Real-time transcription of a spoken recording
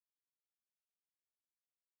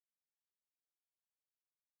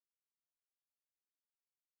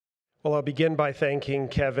Well, I'll begin by thanking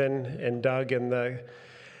Kevin and Doug and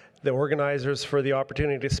the organizers for the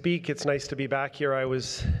opportunity to speak. It's nice to be back here. I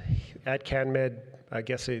was at CanMed, I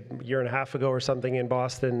guess a year and a half ago or something in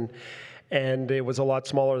Boston, and it was a lot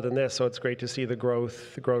smaller than this, so it's great to see the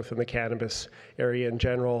growth in the cannabis area in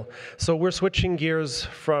general. So we're switching gears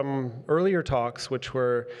from earlier talks, which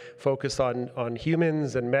were focused on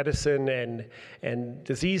humans and medicine and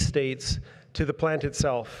disease states, to the plant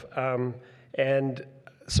itself.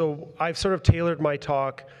 So I've sort of tailored my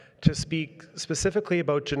talk to speak specifically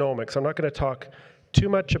about genomics. I'm not going to talk too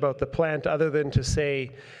much about the plant other than to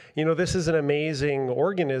say, you know, this is an amazing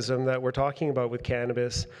organism that we're talking about with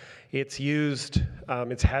cannabis. It's used,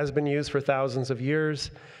 it has been used for thousands of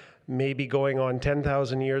years, maybe going on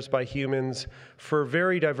 10,000 years by humans for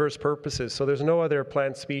very diverse purposes. So there's no other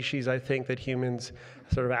plant species, I think, that humans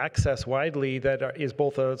sort of access widely that is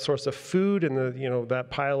both a source of food in the, you know, that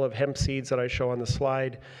pile of hemp seeds that I show on the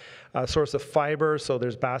slide, a source of fiber. So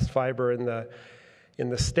there's bast fiber in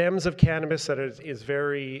the stems of cannabis that is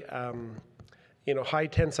very, you know, high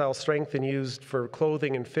tensile strength and used for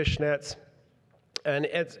clothing and fish nets. And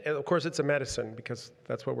of course, it's a medicine, because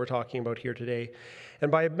that's what we're talking about here today.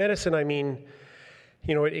 And by medicine, I mean,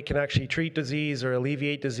 you know, it can actually treat disease or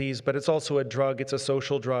alleviate disease, but it's also a drug. It's a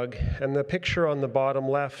social drug. And the picture on the bottom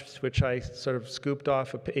left, which I sort of scooped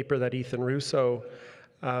off a paper that Ethan Russo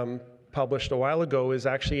published a while ago, is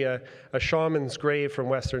actually a shaman's grave from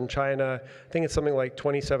Western China. I think it's something like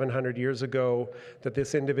 2,700 years ago that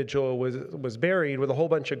this individual was buried with a whole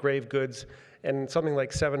bunch of grave goods and something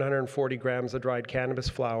like 740 grams of dried cannabis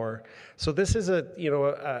flower. So this is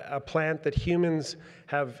a plant that humans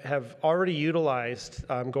have already utilized,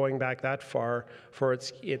 going back that far, for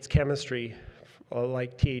its chemistry,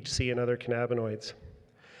 like THC and other cannabinoids.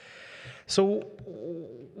 So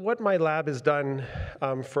what my lab has done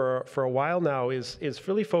for a while now is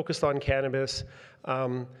really focused on cannabis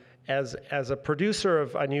as a producer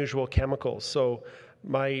of unusual chemicals. So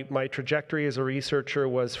my trajectory as a researcher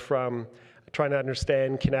was from trying to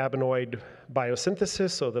understand cannabinoid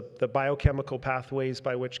biosynthesis, so the biochemical pathways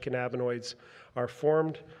by which cannabinoids are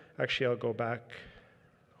formed. Actually, I'll go back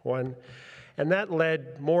one. And that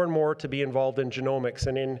led more and more to be involved in genomics.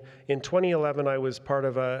 And in 2011, I was part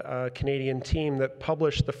of a Canadian team that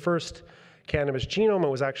published the first cannabis genome. It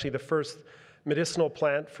was actually the first medicinal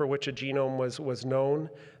plant for which a genome was known.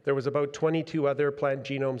 There was about 22 other plant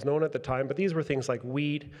genomes known at the time, but these were things like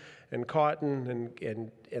wheat and cotton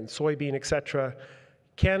and soybean, et cetera.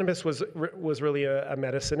 Cannabis was really a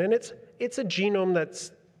medicine, and it's a genome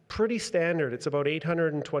that's pretty standard. It's about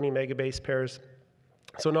 820 megabase pairs.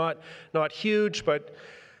 So not huge, but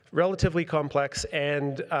relatively complex.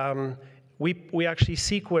 And we actually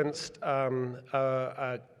sequenced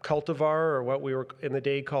a cultivar, or what we were in the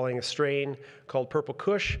day calling a strain, called Purple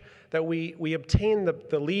Kush, that we obtained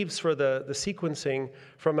the leaves for the sequencing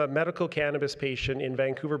from a medical cannabis patient in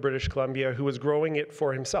Vancouver, British Columbia, who was growing it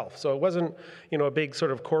for himself. So it wasn't, you know, a big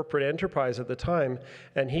sort of corporate enterprise at the time,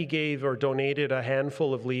 and he gave or donated a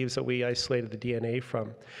handful of leaves that we isolated the DNA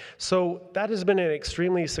from. So that has been an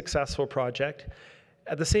extremely successful project.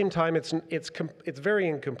 At the same time, it's very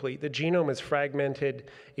incomplete. The genome is fragmented.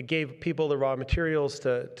 It gave people the raw materials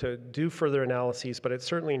to do further analyses, but it's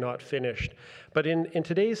certainly not finished. But in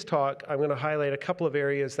today's talk, I'm going to highlight a couple of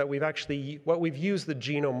areas that what we've used the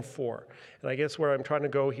genome for. And I guess where I'm trying to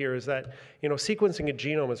go here is that, you know, sequencing a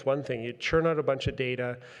genome is one thing. You churn out a bunch of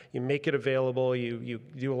data, you make it available, you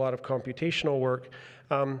do a lot of computational work,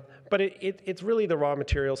 but it's really the raw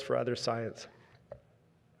materials for other science.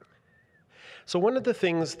 So one of the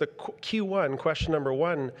things, the Q1, question number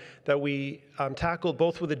one, that we tackled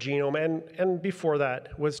both with the genome and before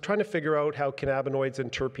that, was trying to figure out how cannabinoids and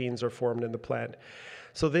terpenes are formed in the plant.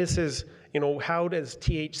 So this is, you know, how does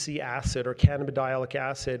THC acid or cannabidiolic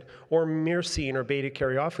acid or myrcene or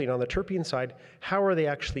beta-caryophyllene on the terpene side, how are they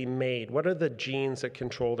actually made? What are the genes that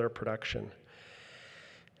control their production?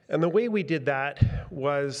 And the way we did that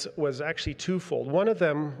was actually twofold. One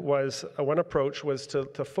approach was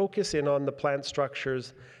to focus in on the plant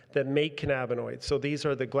structures that make cannabinoids. So these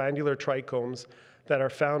are the glandular trichomes that are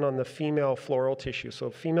found on the female floral tissue. So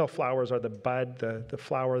female flowers are the bud, the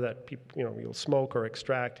flower that you'll smoke or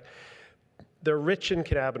extract. They're rich in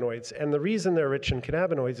cannabinoids, and the reason they're rich in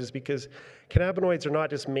cannabinoids is because cannabinoids are not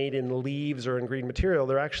just made in leaves or in green material.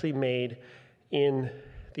 They're actually made in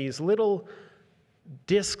these little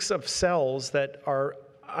discs of cells that are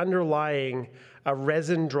underlying a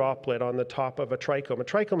resin droplet on the top of a trichome. A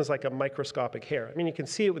trichome is like a microscopic hair. I mean, you can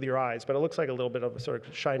see it with your eyes, but it looks like a little bit of a sort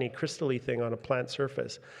of shiny, crystal-y thing on a plant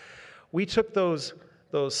surface. We took those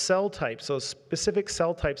cell types, those specific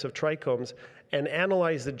cell types of trichomes, and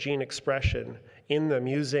analyze the gene expression in them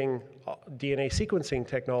using DNA sequencing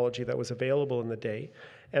technology that was available in the day.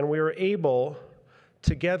 And we were able,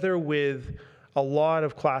 together with a lot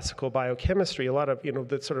of classical biochemistry, a lot of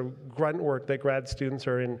the sort of grunt work that grad students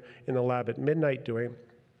are in the lab at midnight doing,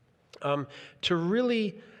 to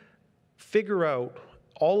really figure out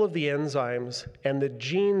all of the enzymes and the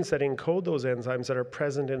genes that encode those enzymes that are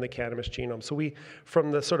present in the cannabis genome. So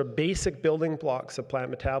from the sort of basic building blocks of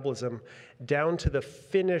plant metabolism down to the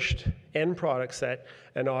finished end products that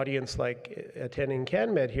an audience like attending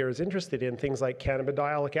CanMed here is interested in, things like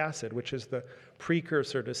cannabidiolic acid, which is the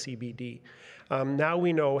precursor to CBD. Now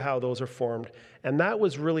we know how those are formed, and that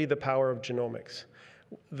was really the power of genomics.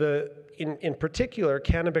 In particular,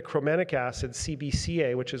 cannabichromic acid,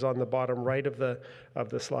 CBCA, which is on the bottom right of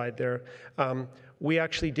the slide there, we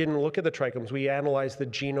actually didn't look at the trichomes. We analyzed the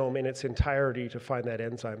genome in its entirety to find that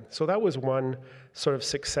enzyme. So that was one sort of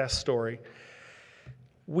success story.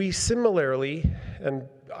 We similarly, and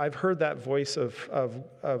I've heard that voice of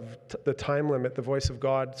the time limit, the voice of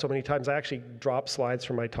God, so many times. I actually dropped slides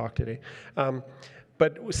from my talk today.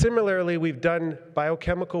 But similarly, we've done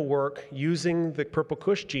biochemical work using the Purple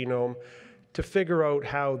Kush genome to figure out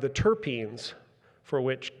how the terpenes, for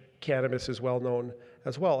which cannabis is well known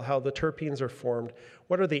as well, how the terpenes are formed,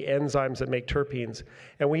 what are the enzymes that make terpenes.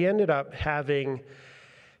 And we ended up having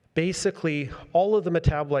basically all of the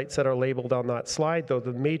metabolites that are labeled on that slide, though,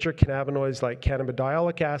 the major cannabinoids like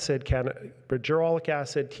cannabidiolic acid, cannabigerolic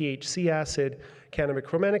acid, THC acid,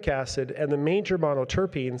 cannabichromic acid, and the major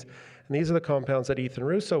monoterpenes. And these are the compounds that Ethan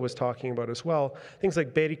Russo was talking about as well, things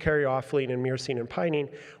like beta-caryophyllene and myrcene and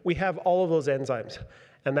pinene. We have all of those enzymes,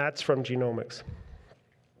 and that's from genomics.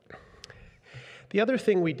 The other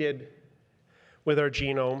thing we did with our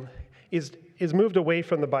genome is moved away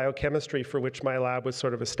from the biochemistry for which my lab was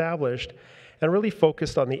sort of established and really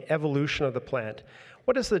focused on the evolution of the plant.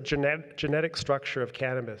 What is the genetic structure of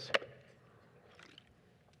cannabis?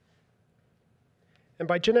 And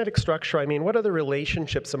by genetic structure, I mean, what are the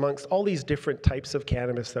relationships amongst all these different types of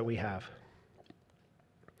cannabis that we have?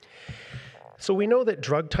 So we know that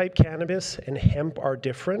drug-type cannabis and hemp are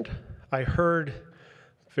different. I heard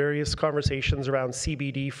various conversations around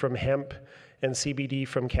CBD from hemp and CBD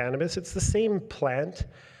from cannabis. It's the same plant.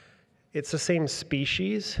 It's the same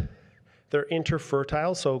species. They're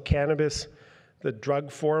interfertile, so cannabis, the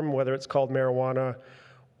drug form, whether it's called marijuana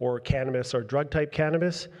or cannabis or drug-type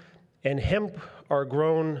cannabis, and hemp are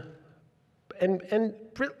grown and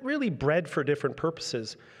really bred for different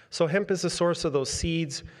purposes. So hemp is the source of those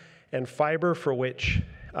seeds and fiber for which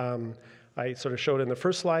I sort of showed in the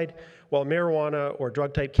first slide, while marijuana or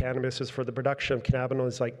drug-type cannabis is for the production of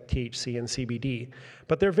cannabinoids like THC and CBD.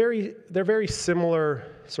 But they're very similar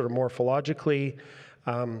sort of morphologically.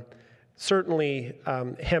 Certainly,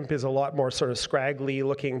 hemp is a lot more sort of scraggly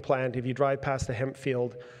looking plant. If you drive past a hemp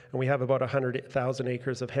field, and we have about 100,000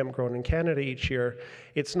 acres of hemp grown in Canada each year,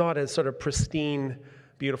 it's not as sort of pristine,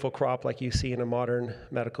 beautiful crop like you see in a modern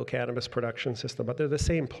medical cannabis production system, but they're the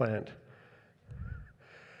same plant.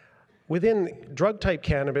 Within drug-type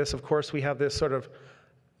cannabis, of course, we have this sort of,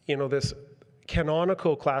 this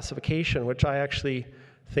canonical classification, which I actually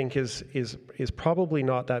think is probably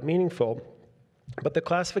not that meaningful. But the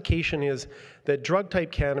classification is that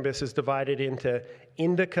drug-type cannabis is divided into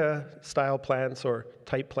indica-style plants or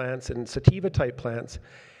type plants and sativa-type plants.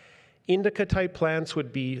 Indica-type plants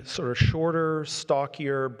would be sort of shorter,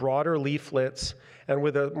 stockier, broader leaflets, and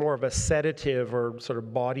with more of a sedative or sort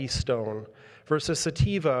of body stone, versus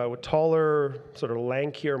sativa, with taller, sort of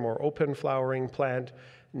lankier, more open flowering plant,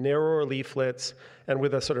 narrower leaflets, and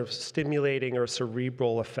with a sort of stimulating or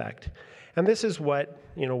cerebral effect. And this is what,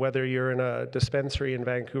 whether you're in a dispensary in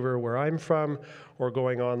Vancouver where I'm from, or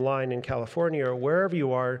going online in California, or wherever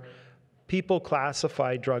you are, people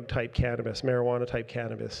classify drug-type cannabis, marijuana-type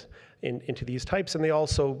cannabis, into these types, and they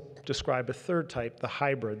also describe a third type, the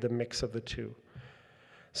hybrid, the mix of the two.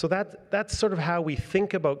 So that's sort of how we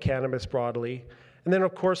think about cannabis broadly. And then,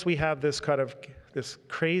 of course, we have this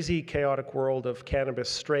crazy, chaotic world of cannabis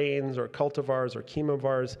strains or cultivars or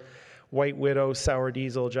chemovars, White Widow, Sour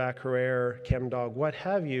Diesel, Jack Herer, Chemdog, what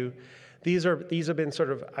have you. These have been sort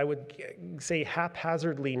of, I would say,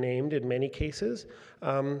 haphazardly named in many cases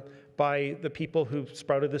by the people who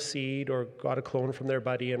sprouted the seed or got a clone from their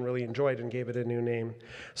buddy and really enjoyed and gave it a new name.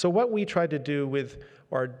 So what we tried to do with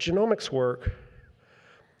our genomics work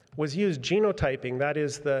was use genotyping, that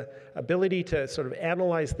is the ability to sort of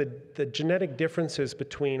analyze the genetic differences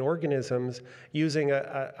between organisms using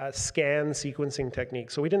a scan sequencing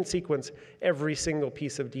technique. So we didn't sequence every single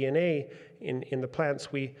piece of DNA in the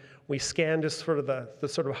plants. We scanned just sort of the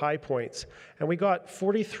sort of high points. And we got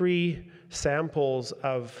 43 samples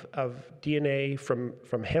of DNA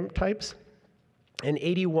from hemp types and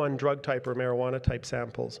 81 drug type or marijuana type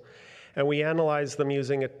samples. And we analyzed them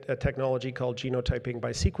using a technology called genotyping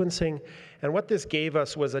by sequencing. And what this gave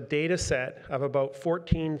us was a data set of about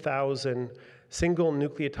 14,000 single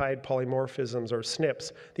nucleotide polymorphisms, or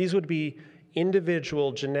SNPs. These would be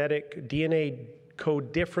individual genetic DNA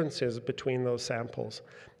code differences between those samples.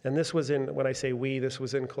 And this was when I say we, this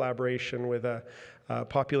was in collaboration with a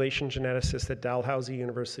population geneticist at Dalhousie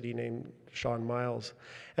University named Sean Miles.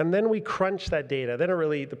 And then we crunch that data. Then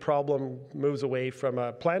the problem moves away from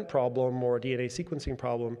a plant problem or a DNA sequencing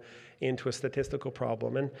problem into a statistical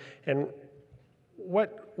problem. And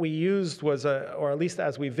what we used was, or at least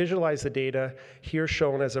as we visualized the data, here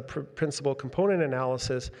shown as a principal component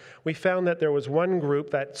analysis, we found that there was one group,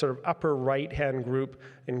 that sort of upper right-hand group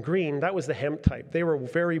in green, that was the hemp type. They were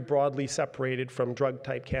very broadly separated from drug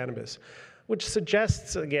type cannabis, which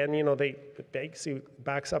suggests, again, it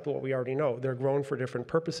backs up what we already know. They're grown for different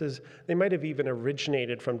purposes. They might have even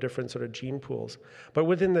originated from different sort of gene pools. But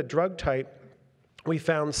within the drug type, we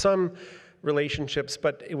found some relationships,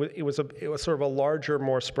 but it was sort of a larger,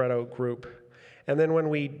 more spread out group. And then when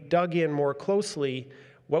we dug in more closely,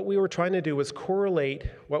 what we were trying to do was correlate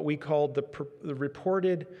what we called the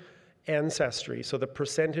reported ancestry, so the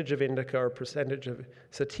percentage of indica or percentage of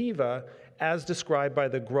sativa as described by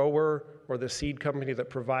the grower or the seed company that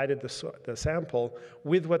provided the sample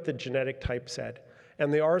with what the genetic type said.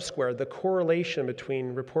 And the R-squared, the correlation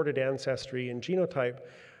between reported ancestry and genotype,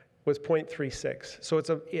 was 0.36. So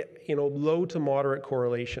it's a low to moderate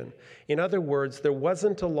correlation. In other words, there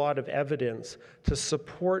wasn't a lot of evidence to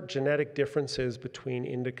support genetic differences between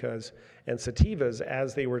indicas and sativas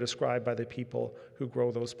as they were described by the people who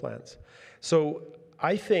grow those plants. So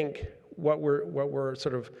I think what we're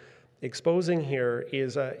sort of exposing here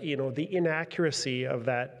is the inaccuracy of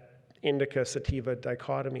that indica sativa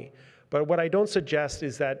dichotomy. But what I don't suggest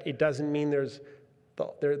is that it doesn't mean there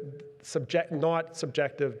not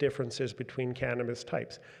subjective differences between cannabis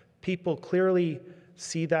types. People clearly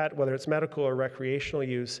see that, whether it's medical or recreational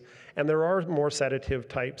use, and there are more sedative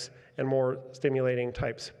types and more stimulating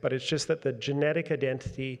types, but it's just that the genetic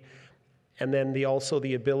identity and then also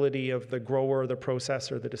the ability of the grower, the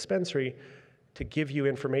processor, the dispensary to give you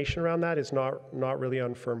information around that is not really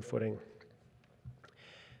on firm footing.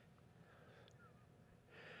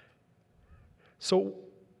 So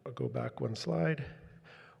I'll go back one slide.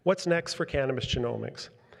 What's next for cannabis genomics?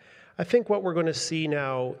 I think what we're going to see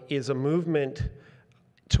now is a movement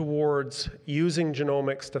towards using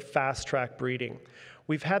genomics to fast-track breeding.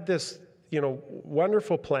 We've had this,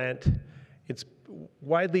 wonderful plant. It's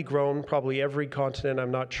widely grown, probably every continent. I'm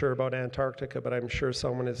not sure about Antarctica, but I'm sure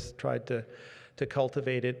someone has tried to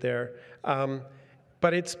cultivate it there.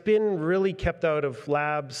 But it's been really kept out of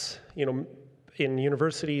labs, in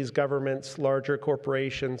universities, governments, larger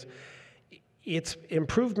corporations. Its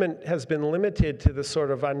improvement has been limited to the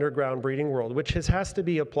sort of underground breeding world, which has to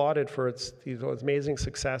be applauded for its amazing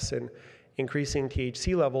success in increasing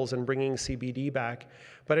THC levels and bringing CBD back.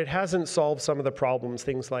 But it hasn't solved some of the problems.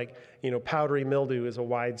 Things like, powdery mildew is a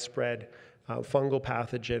widespread fungal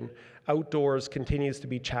pathogen. Outdoors continues to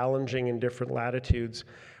be challenging in different latitudes.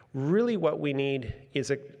 Really what we need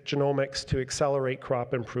is genomics to accelerate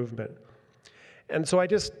crop improvement. And so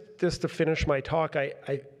just to finish my talk,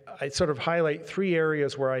 I sort of highlight three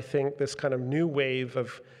areas where I think this kind of new wave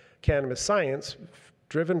of cannabis science,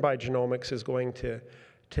 driven by genomics, is going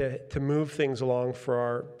to move things along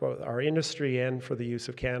for both our industry and for the use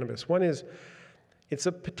of cannabis. One is, it's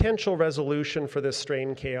a potential resolution for this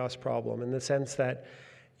strain chaos problem in the sense that,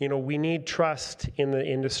 we need trust in the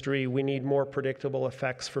industry. We need more predictable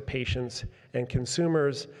effects for patients and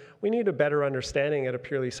consumers. We need a better understanding at a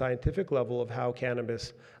purely scientific level of how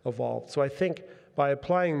cannabis evolved. So I think by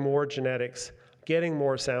applying more genetics, getting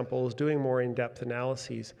more samples, doing more in-depth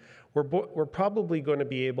analyses, we're probably going to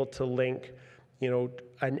be able to link,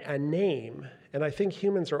 a name. And I think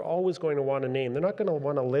humans are always going to want a name. They're not going to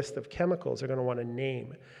want a list of chemicals. They're going to want a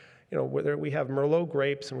name. Whether we have Merlot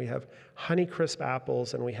grapes and we have Honeycrisp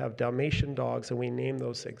apples and we have Dalmatian dogs and we name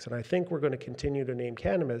those things. And I think we're going to continue to name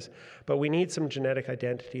cannabis, but we need some genetic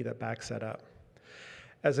identity that backs that up.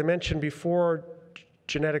 As I mentioned before,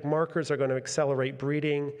 genetic markers are going to accelerate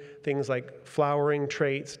breeding, things like flowering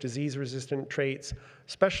traits, disease-resistant traits,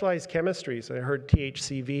 specialized chemistries. I heard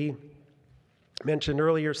THCV Mentioned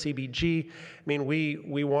earlier, CBG. I mean,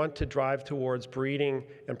 we want to drive towards breeding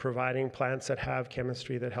and providing plants that have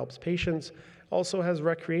chemistry that helps patients, also has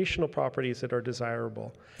recreational properties that are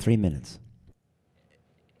desirable. 3 minutes.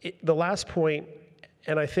 The last point,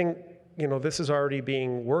 and I think, you know, this is already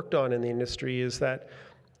being worked on in the industry, is that,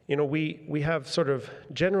 you know, we have sort of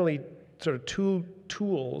generally sort of two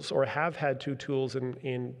tools, or have had two tools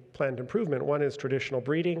in plant improvement. One is traditional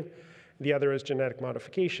breeding, the other is genetic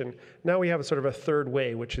modification. Now we have a sort of a third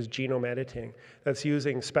way, which is genome editing, that's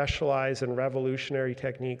using specialized and revolutionary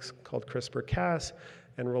techniques called CRISPR-Cas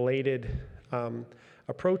and related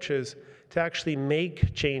approaches to actually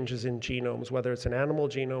make changes in genomes, whether it's an animal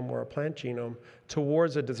genome or a plant genome,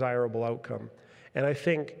 towards a desirable outcome. And I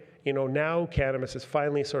think, you know, now cannabis is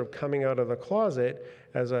finally sort of coming out of the closet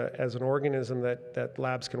as an organism that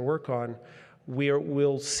labs can work on.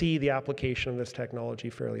 We'll see the application of this technology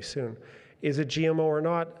fairly soon. Is it GMO or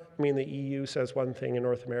not? I mean, the EU says one thing and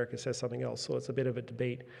North America says something else, so it's a bit of a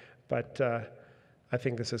debate, but I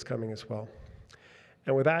think this is coming as well.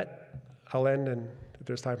 And with that, I'll end, and if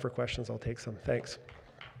there's time for questions, I'll take some. Thanks.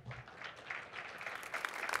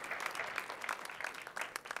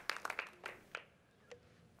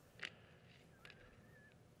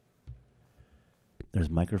 There's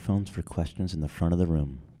microphones for questions in the front of the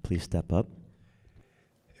room. Please step up.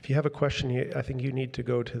 If you have a question, I think you need to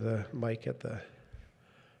go to the mic at the...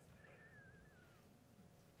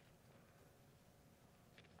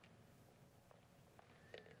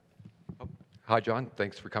 Hi, John.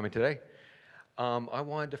 Thanks for coming today. I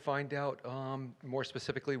wanted to find out more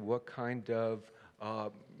specifically what kind of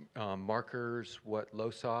markers, what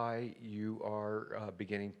loci you are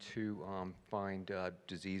beginning to find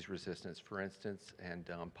disease resistance, for instance, and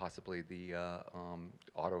possibly the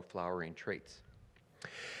auto-flowering traits.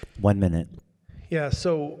 1 minute. Yeah,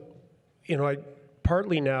 so, you know,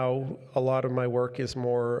 partly now, a lot of my work is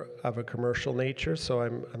more of a commercial nature, so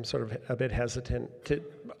I'm sort of a bit hesitant to,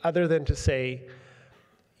 other than to say,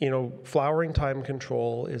 you know, flowering time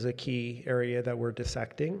control is a key area that we're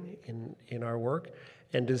dissecting in our work,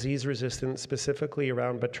 and disease resistance, specifically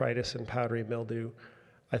around botrytis and powdery mildew,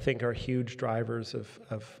 I think are huge drivers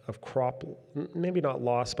of crop, maybe not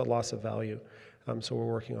loss, but loss of value. So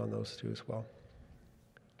we're working on those two as well.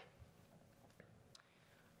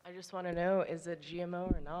 I just want to know, is it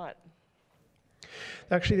GMO or not?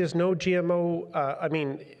 Actually, there's no GMO. I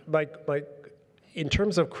mean, like in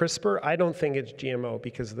terms of CRISPR, I don't think it's GMO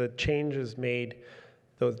because the changes made,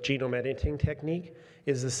 the genome editing technique,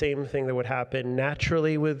 is the same thing that would happen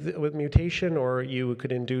naturally with mutation, or you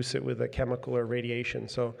could induce it with a chemical or radiation.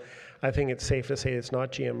 So I think it's safe to say it's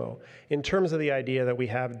not GMO. In terms of the idea that we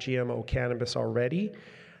have GMO cannabis already,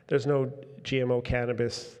 there's no GMO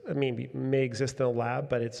cannabis. I mean, it may exist in a lab,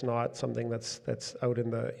 but it's not something that's out in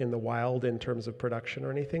the wild in terms of production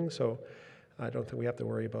or anything. So I don't think we have to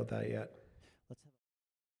worry about that yet.